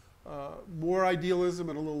more idealism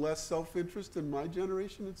and a little less self-interest than my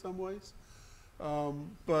generation in some ways.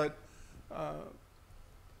 But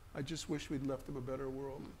I just wish we'd left them a better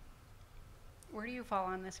world. Where do you fall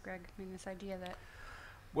on this, Greg? I mean, this idea that...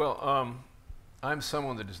 Well, I'm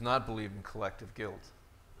someone that does not believe in collective guilt.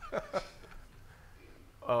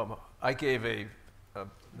 I gave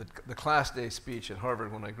the class day speech at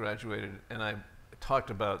Harvard when I graduated, and I talked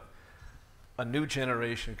about a new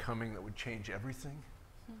generation coming that would change everything.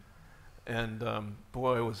 And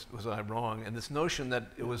boy, was I wrong. And this notion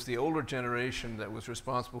that it was the older generation that was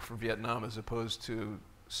responsible for Vietnam as opposed to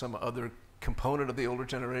some other component of the older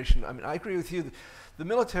generation. I mean, I agree with you. The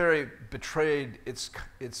military betrayed its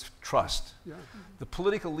trust. Yeah. The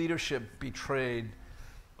political leadership betrayed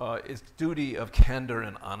its duty of candor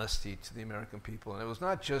and honesty to the American people. And it was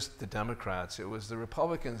not just the Democrats, it was the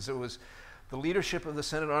Republicans, it was the leadership of the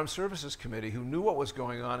Senate Armed Services Committee who knew what was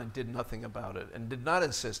going on and did nothing about it and did not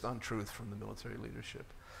insist on truth from the military leadership.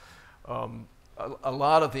 A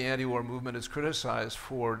lot of the anti-war movement is criticized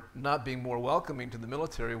for not being more welcoming to the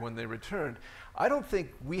military when they returned. I don't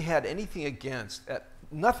think we had anything against,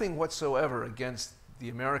 nothing whatsoever against the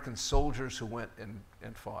American soldiers who went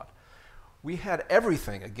and fought. We had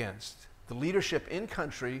everything against the leadership in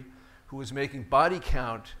country who was making body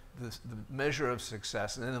count the measure of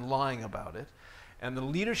success and then lying about it, and the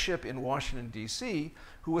leadership in Washington, D.C.,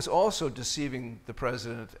 who was also deceiving the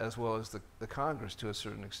president as well as the Congress to a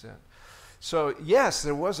certain extent. So yes,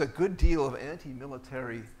 there was a good deal of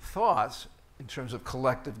anti-military thoughts in terms of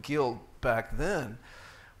collective guilt back then,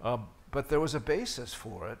 but there was a basis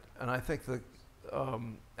for it, and I think that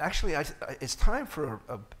actually it's time for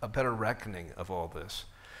a better reckoning of all this.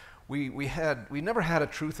 We never had a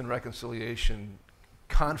Truth and Reconciliation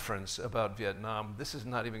conference about Vietnam. This is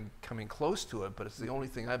not even coming close to it, but it's the only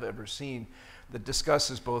thing I've ever seen that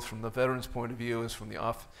discusses both from the veterans' point of view as from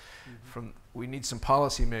the we need some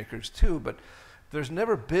policymakers too, but there's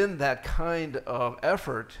never been that kind of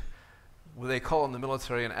effort, what they call in the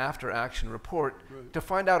military an after-action report, right, to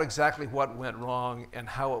find out exactly what went wrong and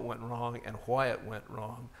how it went wrong and why it went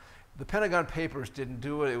wrong. The Pentagon Papers didn't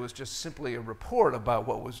do it. It was just simply a report about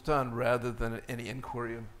what was done rather than any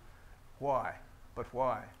inquiry of why. But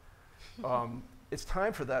why? It's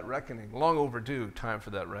time for that reckoning, long overdue time for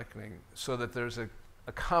that reckoning, so that there's a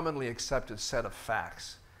commonly accepted set of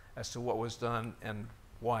facts as to what was done and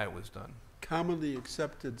why it was done. Commonly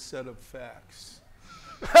accepted set of facts.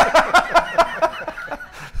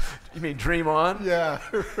 You mean dream on? Yeah,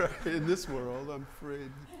 right. In this world, I'm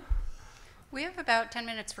afraid. We have about 10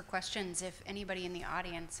 minutes for questions if anybody in the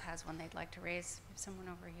audience has one they'd like to raise. We have someone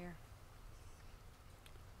over here.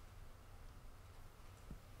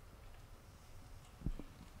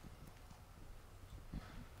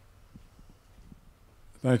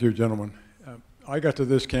 Thank you, gentlemen. I got to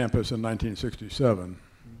this campus in 1967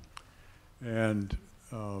 and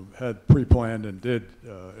had pre-planned and did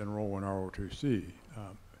enroll in ROTC.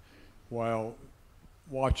 While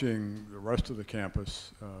watching the rest of the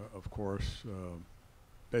campus, of course,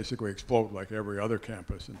 basically explode like every other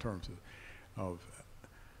campus in terms of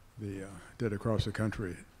the did across the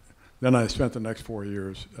country. Then I spent the next 4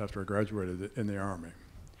 years after I graduated in the Army.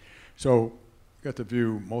 So got to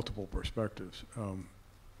view multiple perspectives.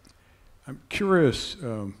 I'm curious,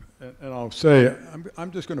 and I'll say,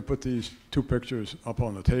 I'm just going to put these two pictures up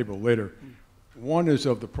on the table later. One is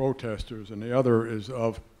of the protesters, and the other is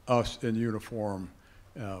of us in uniform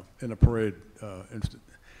in a parade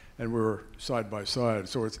and we were side by side.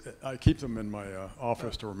 So I keep them in my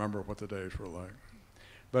office to remember what the days were like.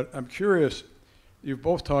 But I'm curious, you've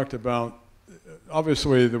both talked about,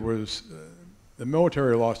 obviously there was, the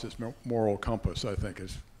military lost its moral compass, I think,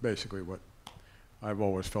 is basically what I've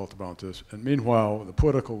always felt about this. And meanwhile, the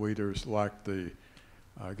political leaders lacked the,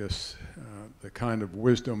 I guess, the kind of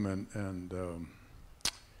wisdom and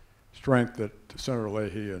strength that Senator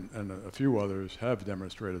Leahy and a few others have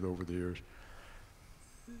demonstrated over the years.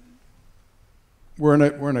 We're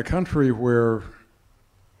in a country where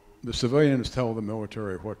the civilians tell the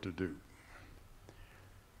military what to do.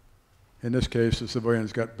 In this case, the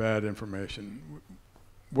civilians got bad information.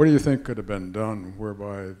 What do you think could have been done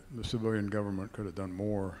whereby the civilian government could have done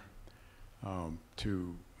more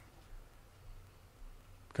to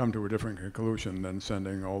come to a different conclusion than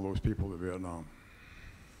sending all those people to Vietnam?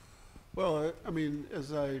 Well, I mean,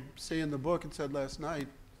 as I say in the book and said last night,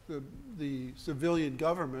 the civilian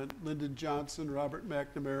government, Lyndon Johnson, Robert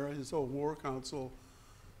McNamara, his whole war council,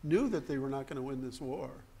 knew that they were not going to win this war.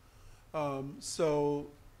 So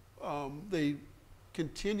they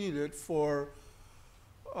continued it for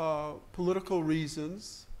political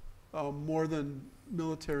reasons, more than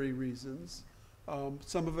military reasons.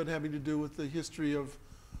 Some of it having to do with the history of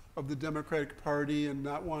the Democratic Party and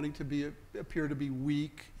not wanting to appear to be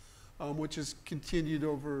weak, which has continued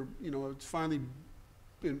over, it's finally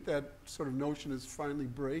been, that sort of notion is finally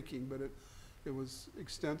breaking, but it was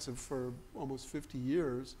extensive for almost 50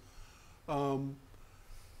 years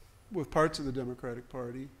with parts of the Democratic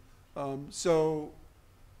Party. So,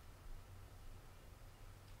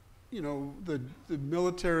 the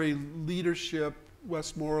military leadership,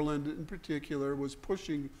 Westmoreland in particular, was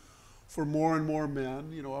pushing for more and more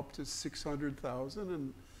men, up to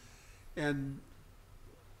 600,000, and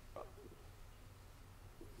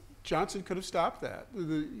Johnson could have stopped that.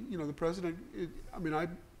 The president,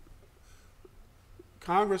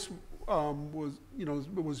 Congress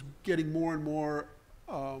was getting more and more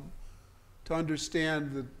to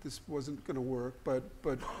understand that this wasn't going to work, but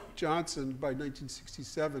Johnson by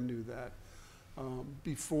 1967 knew that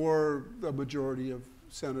before the majority of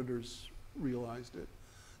senators realized it.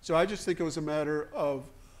 So I just think it was a matter of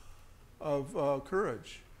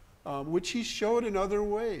courage, which he showed in other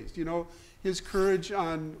ways. His courage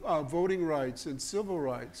on voting rights and civil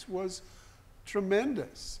rights was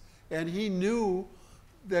tremendous. And he knew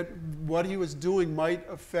that what he was doing might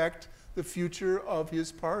affect the future of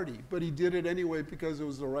his party. But he did it anyway because it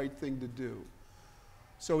was the right thing to do.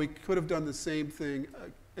 So he could have done the same thing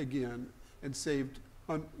again and saved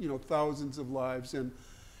thousands of lives and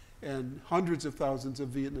hundreds of thousands of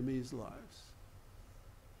Vietnamese lives.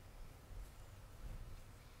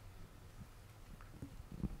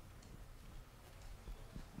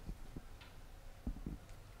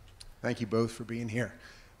 Thank you both for being here.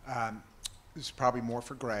 This is probably more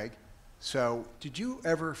for Greg. So did you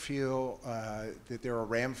ever feel that there were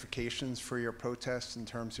ramifications for your protests in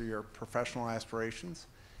terms of your professional aspirations?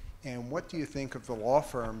 And what do you think of the law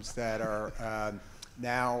firms that are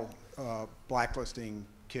now blacklisting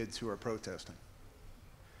kids who are protesting?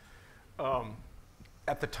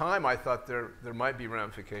 At the time, I thought there might be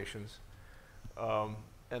ramifications.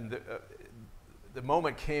 And the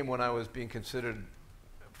moment came when I was being considered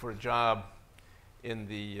for a job in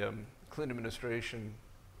the Clinton administration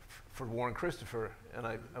for Warren Christopher, and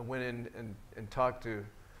I went in and talked to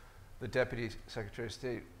the Deputy Secretary of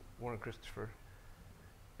State, Warren Christopher,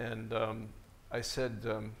 and I said,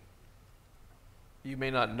 you may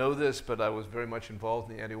not know this, but I was very much involved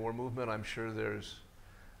in the anti-war movement. I'm sure there's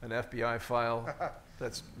an FBI file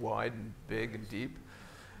that's wide and big and deep.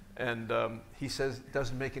 And he says, it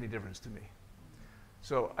doesn't make any difference to me.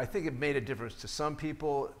 So I think it made a difference to some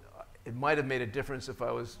people. It might have made a difference if I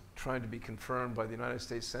was trying to be confirmed by the United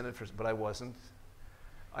States Senate, but I wasn't.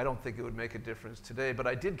 I don't think it would make a difference today, but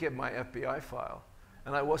I did get my FBI file,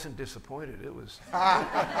 and I wasn't disappointed. It was.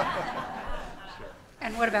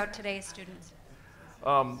 And what about today's students?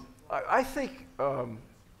 I think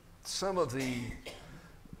some of the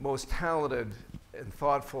most talented and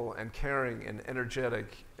thoughtful and caring and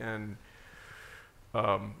energetic and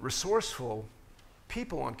resourceful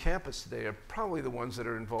people on campus today are probably the ones that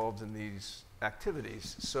are involved in these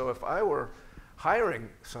activities. So if I were hiring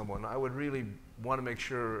someone, I would really want to make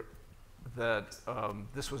sure that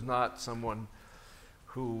this was not someone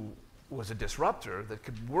who was a disruptor that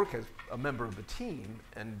could work as a member of the team,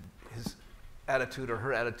 and his attitude or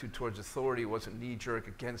her attitude towards authority wasn't knee-jerk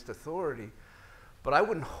against authority, but I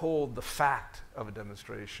wouldn't hold the fact of a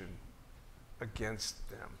demonstration against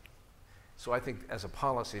them. So I think as a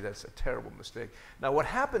policy, that's a terrible mistake. Now what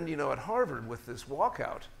happened, at Harvard with this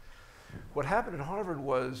walkout, what happened at Harvard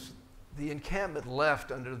was the encampment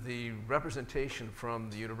left under the representation from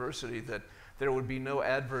the university that there would be no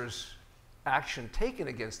adverse action taken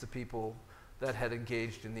against the people that had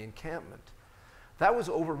engaged in the encampment. That was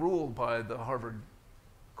overruled by the Harvard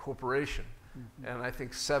Corporation. And I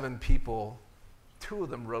think 7 people, 2 of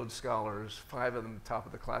them Rhodes Scholars, 5 of them top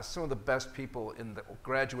of the class, some of the best people in the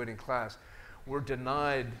graduating class were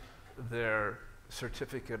denied their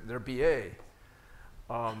certificate, their BA.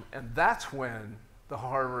 And that's when the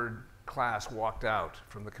Harvard class walked out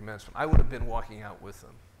from the commencement. I would have been walking out with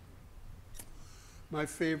them. My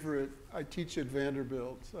favorite, I teach at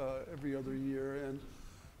Vanderbilt every other year, and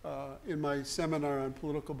in my seminar on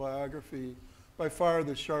political biography, by far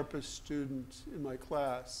the sharpest student in my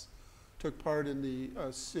class took part in the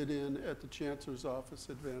sit-in at the chancellor's office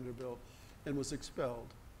at Vanderbilt and was expelled.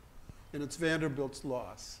 And it's Vanderbilt's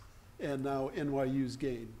loss, and now NYU's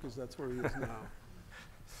gain, because that's where he is now.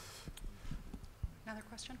 Another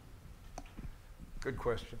question? Good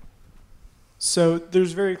question. So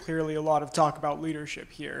there's very clearly a lot of talk about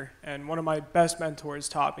leadership here, and one of my best mentors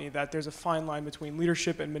taught me that there's a fine line between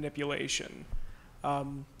leadership and manipulation.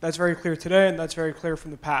 That's very clear today, and that's very clear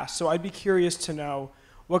from the past. So I'd be curious to know,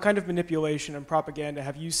 what kind of manipulation and propaganda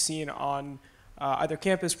have you seen on either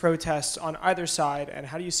campus protests on either side, and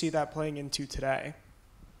how do you see that playing into today?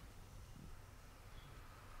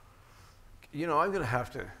 I'm going to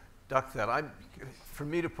have to duck that. For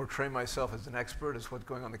me to portray myself as an expert as what's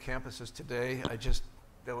going on the campuses today, I just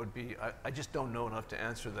don't know enough to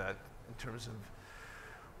answer that in terms of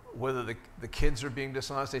whether the kids are being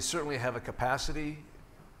dishonest. They certainly have a capacity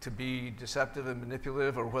to be deceptive and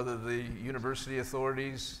manipulative, or whether the university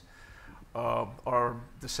authorities are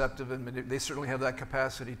deceptive and manipulative. They certainly have that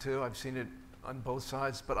capacity too. I've seen it on both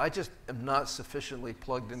sides, but I just am not sufficiently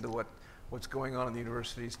plugged into what's going on in the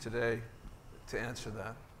universities today to answer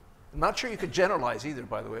that. I'm not sure you could generalize either,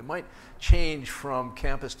 by the way. It might change from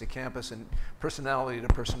campus to campus and personality to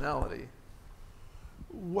personality.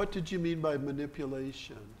 What did you mean by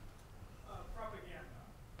manipulation? Propaganda.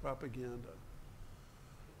 Propaganda.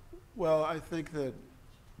 Well, I think that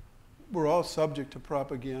we're all subject to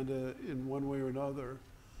propaganda in one way or another.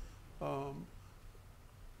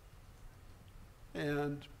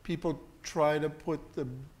 And people try to put the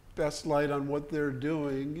best light on what they're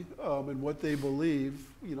doing and what they believe,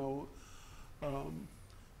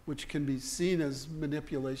 which can be seen as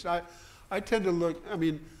manipulation. I tend to look,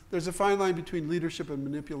 there's a fine line between leadership and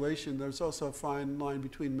manipulation. There's also a fine line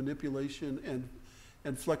between manipulation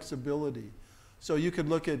and flexibility. So you could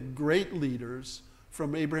look at great leaders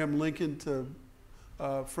from Abraham Lincoln to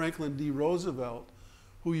Franklin D. Roosevelt,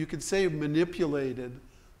 who you could say manipulated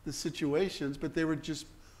the situations, but they were just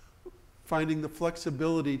finding the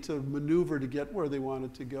flexibility to maneuver to get where they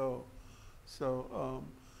wanted to go. So,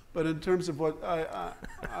 but in terms of what,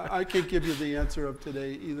 I can't give you the answer of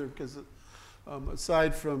today either, because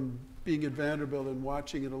aside from being at Vanderbilt and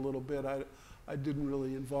watching it a little bit, I didn't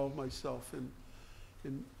really involve myself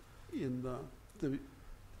in the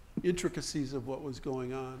intricacies of what was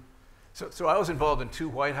going on. So I was involved in 2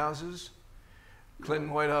 White Houses,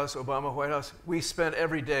 Clinton White House, Obama White House. We spent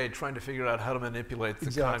every day trying to figure out how to manipulate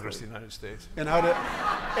the Congress of the United States. And how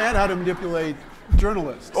to manipulate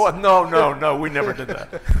journalists. Oh, no, we never did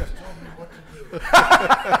that.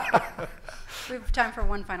 We have time for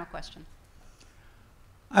one final question.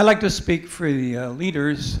 I'd like to speak for the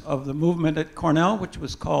leaders of the movement at Cornell, which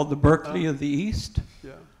was called the Berkeley of the East.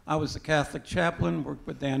 Yeah. I was the Catholic chaplain, worked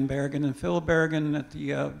with Dan Berrigan and Phil Berrigan at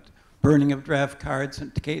the burning of draft cards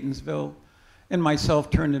at Catonsville, and myself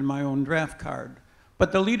turned in my own draft card.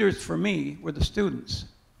 But the leaders for me were the students.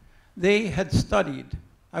 They had studied.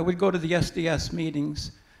 I would go to the SDS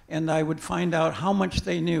meetings, and I would find out how much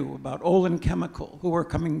they knew about Olin Chemical, who were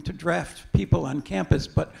coming to draft people on campus,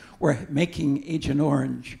 but were making Agent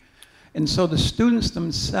Orange. And so the students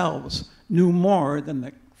themselves knew more than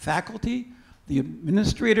the faculty, the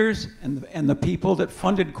administrators, and the people that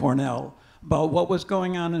funded Cornell about what was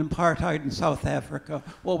going on in apartheid in South Africa,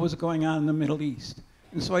 what was going on in the Middle East.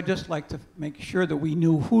 And so I'd just like to make sure that we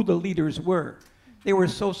knew who the leaders were. They were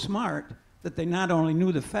so smart that they not only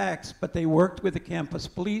knew the facts, but they worked with the campus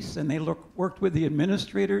police and they worked with the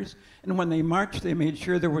administrators. And when they marched, they made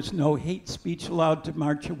sure there was no hate speech allowed to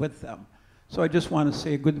march with them. So I just want to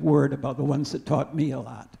say a good word about the ones that taught me a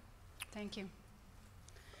lot. Thank you.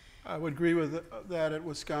 I would agree with that at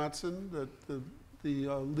Wisconsin, that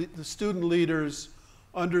the student leaders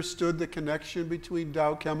understood the connection between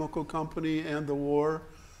Dow Chemical Company and the war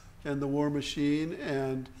machine.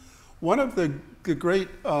 And one of the great,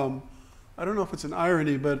 I don't know if it's an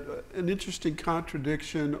irony, but an interesting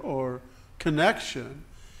contradiction or connection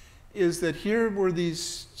is that here were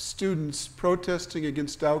these students protesting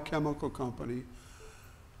against Dow Chemical Company,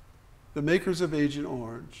 the makers of Agent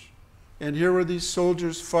Orange, and here were these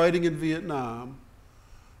soldiers fighting in Vietnam,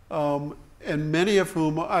 and many of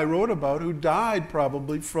whom I wrote about who died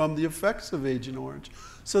probably from the effects of Agent Orange.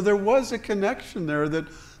 So there was a connection there that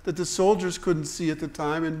the soldiers couldn't see at the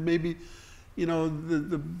time, and maybe, you know,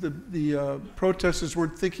 the protesters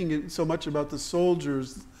weren't thinking so much about the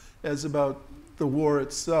soldiers as about the war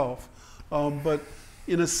itself. But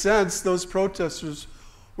in a sense, those protesters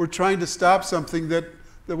were trying to stop something that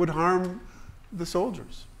would harm the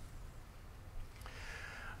soldiers.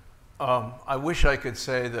 I wish I could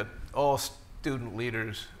say that all student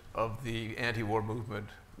leaders of the anti-war movement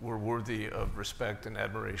were worthy of respect and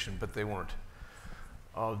admiration, but they weren't.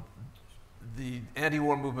 The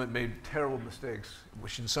anti-war movement made terrible mistakes,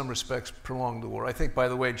 which in some respects prolonged the war. I think, by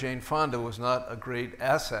the way, Jane Fonda was not a great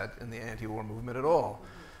asset in the anti-war movement at all.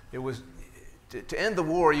 It was, to end the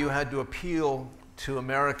war, you had to appeal to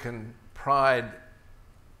American pride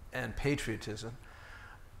and patriotism,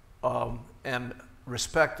 and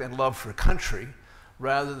respect and love for country,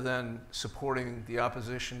 rather than supporting the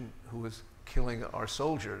opposition who was killing our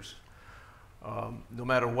soldiers. No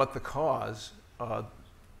matter what the cause,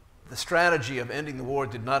 the strategy of ending the war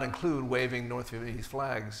did not include waving North Vietnamese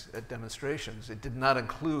flags at demonstrations. It did not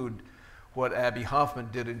include what Abby Hoffman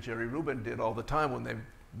did and Jerry Rubin did all the time when they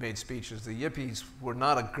made speeches. The Yippies were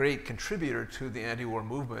not a great contributor to the anti-war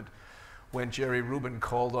movement when Jerry Rubin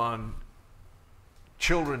called on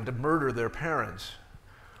children to murder their parents,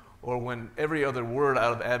 or when every other word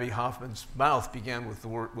out of Abby Hoffman's mouth began with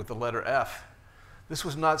the letter F. This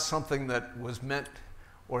was not something that was meant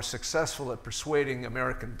or successful at persuading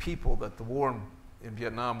American people that the war in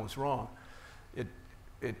Vietnam was wrong.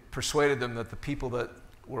 It persuaded them that the people that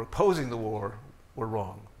were opposing the war were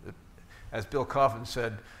wrong. As Bill Coffin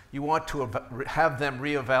said, you want to have them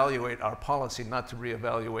reevaluate our policy, not to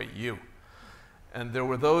reevaluate you. And there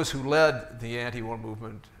were those who led the anti-war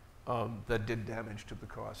movement that did damage to the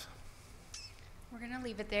cause. We're going to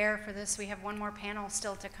leave it there for this. We have one more panel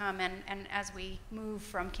still to come, and as we move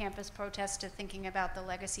from campus protests to thinking about the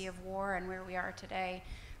legacy of war and where we are today.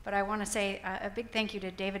 But I want to say a big thank you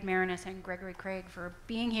to David Marinis and Gregory Craig for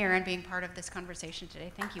being here and being part of this conversation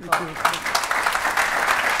today. Thank you both.